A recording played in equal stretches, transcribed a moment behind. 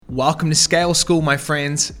Welcome to Scale School, my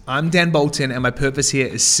friends. I'm Dan Bolton, and my purpose here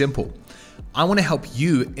is simple. I want to help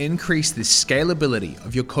you increase the scalability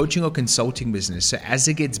of your coaching or consulting business so as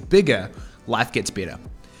it gets bigger, life gets better.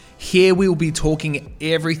 Here we will be talking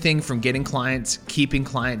everything from getting clients, keeping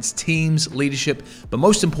clients, teams, leadership, but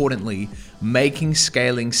most importantly, making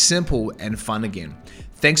scaling simple and fun again.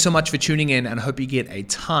 Thanks so much for tuning in, and I hope you get a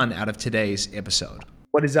ton out of today's episode.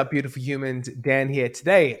 What is up, beautiful humans? Dan here.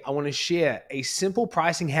 Today, I want to share a simple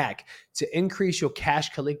pricing hack to increase your cash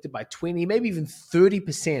collected by 20, maybe even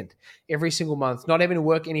 30% every single month, not having to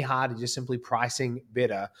work any harder, just simply pricing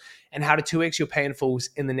better, and how to 2x your pay in fulls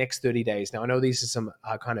in the next 30 days. Now, I know these are some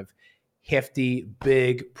kind of hefty,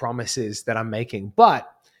 big promises that I'm making,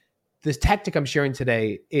 but this tactic I'm sharing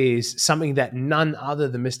today is something that none other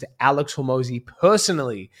than Mr. Alex Hormozi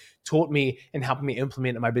personally taught me and helped me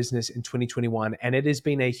implement in my business in 2021. And it has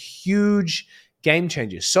been a huge game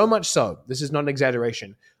changer. So much so, this is not an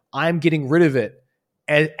exaggeration, I'm getting rid of it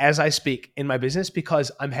as I speak in my business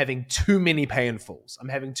because I'm having too many pay in fulls. I'm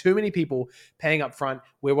having too many people paying up front,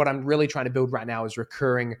 where what I'm really trying to build right now is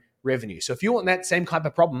recurring revenue. So if you want that same type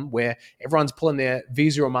of problem where everyone's pulling their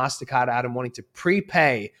Visa or Mastercard out and wanting to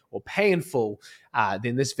prepay or pay in full,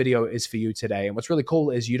 then this video is for you today. And what's really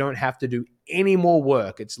cool is you don't have to do any more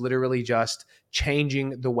work. It's literally just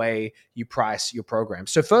changing the way you price your program.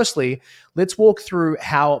 So firstly, let's walk through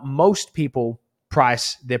how most people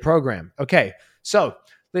price their program. Okay, so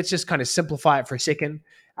let's just kind of simplify it for a second.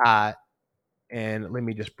 And let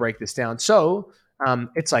me just break this down. So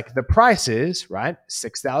it's like the price is, right,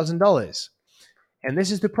 $6,000. And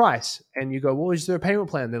this is the price. And you go, well, is there a payment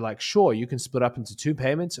plan? They're like, sure, you can split up into 2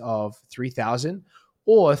 payments of $3,000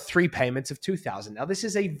 or 3 payments of $2,000. Now, this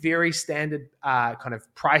is a very standard kind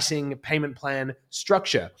of pricing payment plan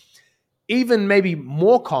structure. Even maybe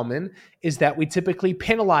more common is that we typically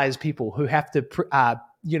penalize people who have to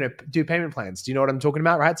do payment plans. Do you know what I'm talking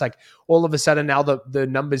about, right? It's like all of a sudden now the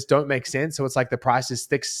numbers don't make sense. So it's like the price is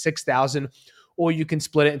 $6,000, or you can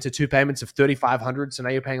split it into 2 payments of $3,500. So now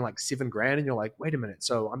you're paying like $7,000, and you're like, wait a minute.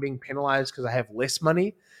 So I'm being penalized because I have less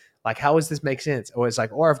money. Like, how does this make sense? Or it's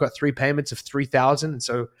like, or I've got 3 payments of $3,000. And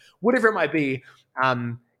so whatever it might be,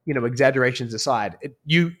 exaggerations aside,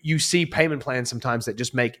 you see payment plans sometimes that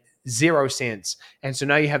just make 0 sense. And so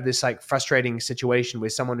now you have this like frustrating situation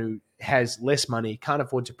where someone who has less money, can't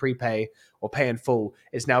afford to prepay or pay in full,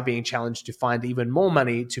 is now being challenged to find even more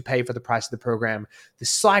money to pay for the price of the program. The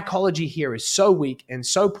psychology here is so weak and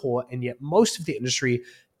so poor, and yet most of the industry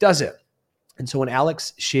does it. And so when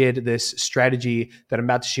Alex shared this strategy that I'm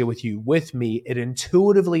about to share with you with me, it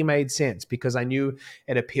intuitively made sense because I knew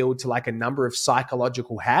it appealed to like a number of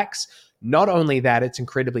psychological hacks. Not only that, it's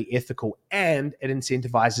incredibly ethical, and it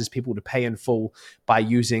incentivizes people to pay in full by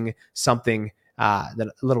using something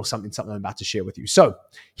something I'm about to share with you. So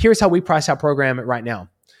here's how we price our program right now.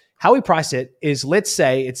 How we price it is, let's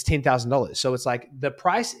say it's $10,000. So it's like the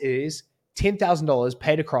price is $10,000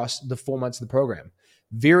 paid across the 4 months of the program.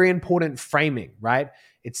 Very important framing, right?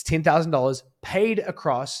 It's $10,000 paid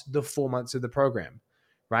across the 4 months of the program,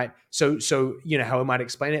 right? So how I might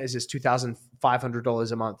explain it is it's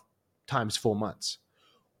 $2,500 a month times 4 months.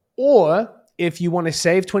 Or if you want to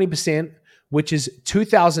save 20%, which is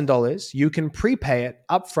 $2,000, you can prepay it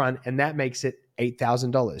upfront, and that makes it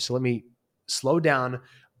 $8,000. So let me slow down,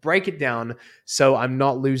 break it down so I'm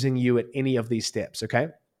not losing you at any of these steps, okay?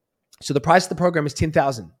 So the price of the program is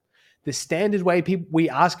 $10,000. The standard way we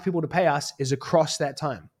ask people to pay us is across that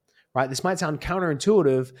time, right? This might sound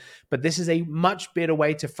counterintuitive, but this is a much better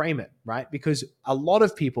way to frame it, right? Because a lot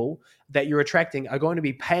of people that you're attracting are going to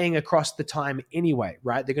be paying across the time anyway,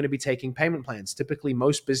 right? They're going to be taking payment plans. Typically,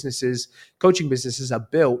 most businesses, coaching businesses, are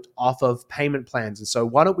built off of payment plans. And so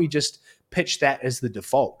why don't we just pitch that as the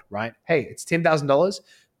default, right? Hey, it's $10,000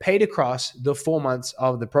 paid across the 4 months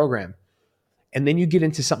of the program. And then you get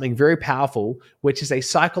into something very powerful, which is a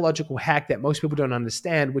psychological hack that most people don't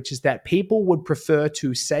understand, which is that people would prefer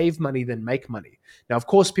to save money than make money. Now, of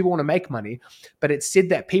course, people want to make money, but it's said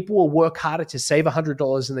that people will work harder to save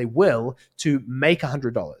 $100 than they will to make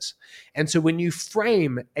 $100. And so when you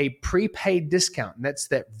frame a prepaid discount, and that's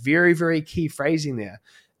that very, very key phrasing there,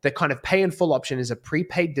 the kind of pay in full option is a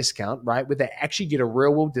prepaid discount, right? Where they actually get a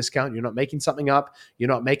real world discount. You're not making something up. You're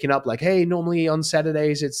not making up like, hey, normally on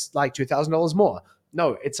Saturdays, it's like $2,000 more.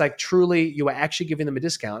 No, it's like truly you are actually giving them a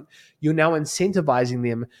discount. You're now incentivizing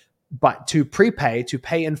them but to prepay, to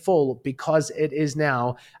pay in full, because it is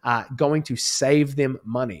now going to save them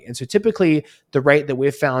money. And so typically the rate that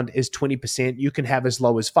we've found is 20%. You can have as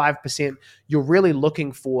low as 5%. You're really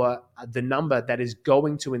looking for the number that is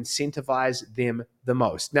going to incentivize them the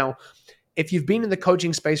most. Now, if you've been in the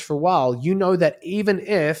coaching space for a while, you know that even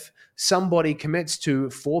if somebody commits to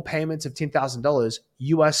 4 payments of $10,000,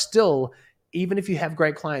 you are still, even if you have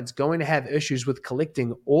great clients, going to have issues with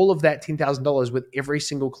collecting all of that $10,000 with every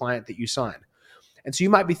single client that you sign. And so you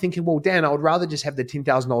might be thinking, well, Dan, I would rather just have the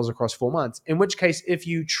 $10,000 across 4 months. In which case, if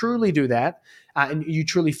you truly do that and you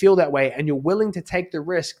truly feel that way and you're willing to take the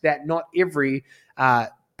risk that not every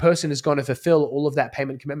person is going to fulfill all of that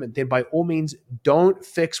payment commitment, then by all means, don't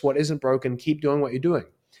fix what isn't broken. Keep doing what you're doing.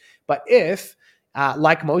 But if,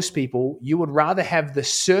 like most people, you would rather have the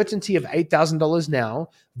certainty of $8,000 now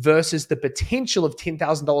versus the potential of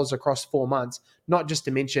 $10,000 across 4 months, not just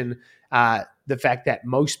to mention the fact that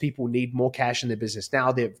most people need more cash in their business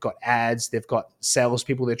now. They've got ads, they've got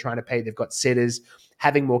salespeople they're trying to pay, they've got setters.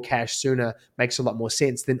 Having more cash sooner makes a lot more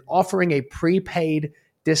sense. Then offering a prepaid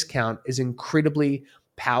discount is incredibly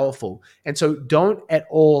powerful. And so don't at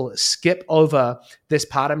all skip over this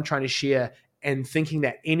part I'm trying to share and thinking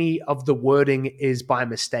that any of the wording is by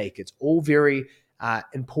mistake. It's all very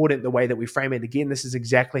important the way that we frame it. Again, this is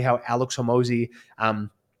exactly how Alex Hormozi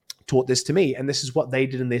taught this to me. And this is what they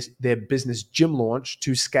did in their business gym launch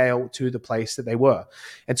to scale to the place that they were.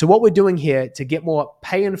 And so what we're doing here to get more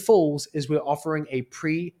pay in fulls is we're offering a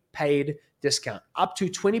prepaid discount up to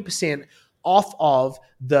 20% off of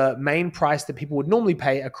the main price that people would normally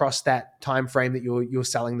pay across that time frame that you're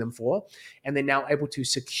selling them for. And they're now able to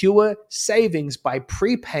secure savings by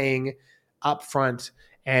prepaying upfront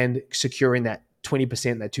and securing that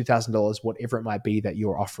 20%, that $2,000, whatever it might be that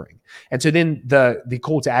you're offering. And so then the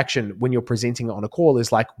call to action when you're presenting on a call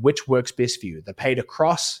is like, which works best for you, the paid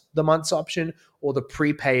across the months option or the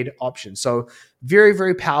prepaid option. So very,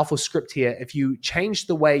 very powerful script here. If you changed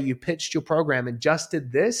the way you pitched your program and just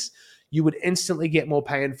did this, you would instantly get more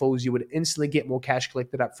pay in fulls. You would instantly get more cash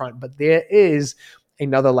collected up front. But there is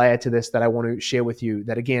another layer to this that I want to share with you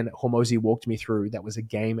that, again, Hormozi walked me through that was a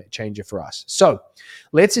game changer for us. So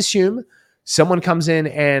let's assume someone comes in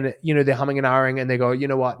and, they're humming and ahhing and they go, you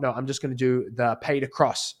know what? No, I'm just going to do the paid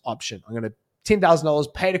across option. I'm going to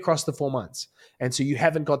 $10,000 paid across the 4 months. And so you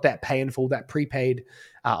haven't got that pay in full, that prepaid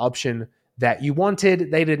option that you wanted.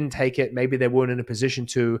 They didn't take it. Maybe they weren't in a position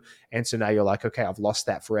to. And so now you're like, okay, I've lost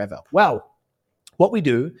that forever. Well, what we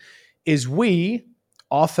do is we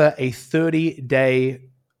offer a 30-day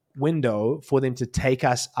window for them to take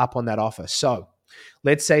us up on that offer. So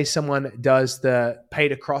let's say someone does the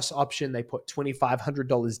paid across option. They put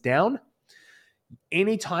 $2,500 down.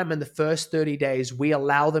 Anytime in the first 30 days, we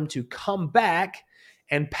allow them to come back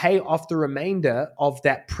and pay off the remainder of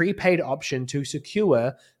that prepaid option to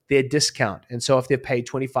secure their discount. And so if they've paid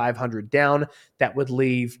 $2,500 down, that would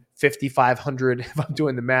leave $5,500, if I'm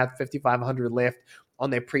doing the math, $5,500 left on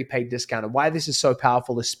their prepaid discount. And why this is so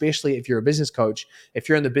powerful, especially if you're a business coach, if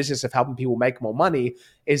you're in the business of helping people make more money,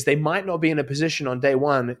 is they might not be in a position on day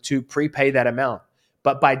one to prepay that amount.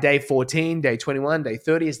 But by day 14, day 21, day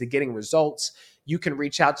 30, as they're getting results, you can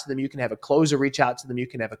reach out to them. You can have a closer reach out to them. You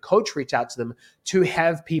can have a coach reach out to them to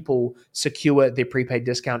have people secure their prepaid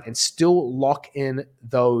discount and still lock in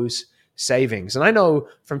those savings. And I know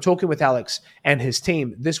from talking with Alex and his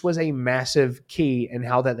team, this was a massive key in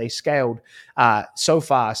how that they scaled so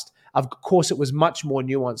fast. Of course, it was much more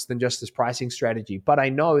nuanced than just this pricing strategy. But I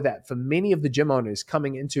know that for many of the gym owners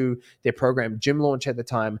coming into their program, gym launch at the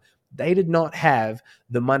time, they did not have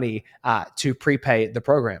the money to prepay the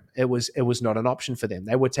program. It was not an option for them.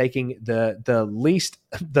 They were taking the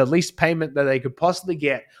least payment that they could possibly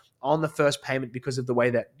get on the first payment because of the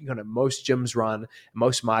way that most gyms run,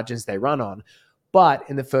 most margins they run on. But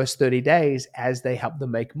in the first 30 days, as they help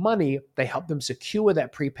them make money, they help them secure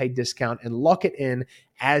that prepaid discount and lock it in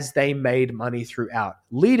as they made money throughout,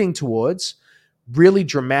 leading towards really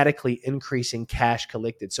dramatically increasing cash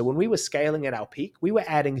collected. So when we were scaling at our peak, we were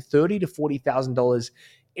adding $30,000 to $40,000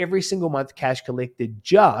 every single month cash collected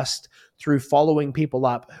just through following people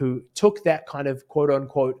up who took that kind of quote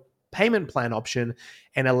unquote payment plan option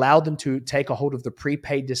and allowed them to take a hold of the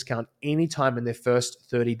prepaid discount anytime in their first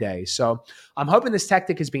 30 days. So I'm hoping this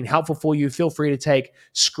tactic has been helpful for you. Feel free to take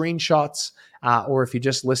screenshots or if you're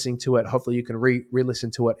just listening to it, hopefully you can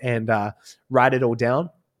re-listen to it and write it all down.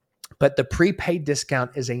 But the prepaid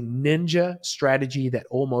discount is a ninja strategy that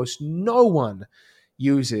almost no one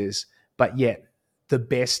uses, but yet the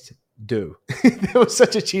best do. That was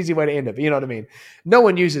such a cheesy way to end it, but you know what I mean? No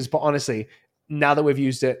one uses, but honestly, now that we've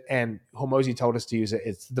used it and Hormozi told us to use it,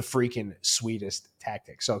 it's the freaking sweetest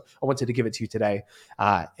tactic. So I wanted to give it to you today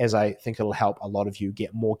as I think it'll help a lot of you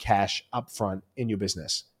get more cash upfront in your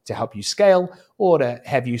business to help you scale or to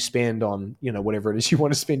have you spend on, whatever it is you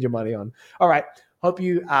want to spend your money on. All right. Hope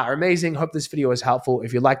you are amazing. Hope this video was helpful.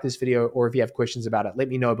 If you like this video or if you have questions about it, let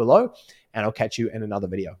me know below and I'll catch you in another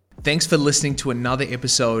video. Thanks for listening to another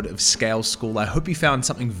episode of Scale School. I hope you found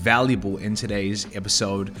something valuable in today's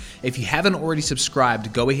episode. If you haven't already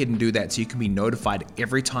subscribed, go ahead and do that so you can be notified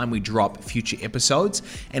every time we drop future episodes.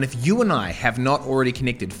 And if you and I have not already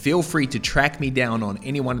connected, feel free to track me down on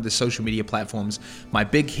any one of the social media platforms. My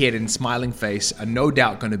big head and smiling face are no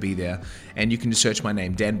doubt going to be there. And you can just search my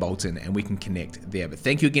name, Dan Bolton, and we can connect there. But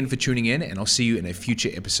thank you again for tuning in, and I'll see you in a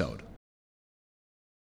future episode.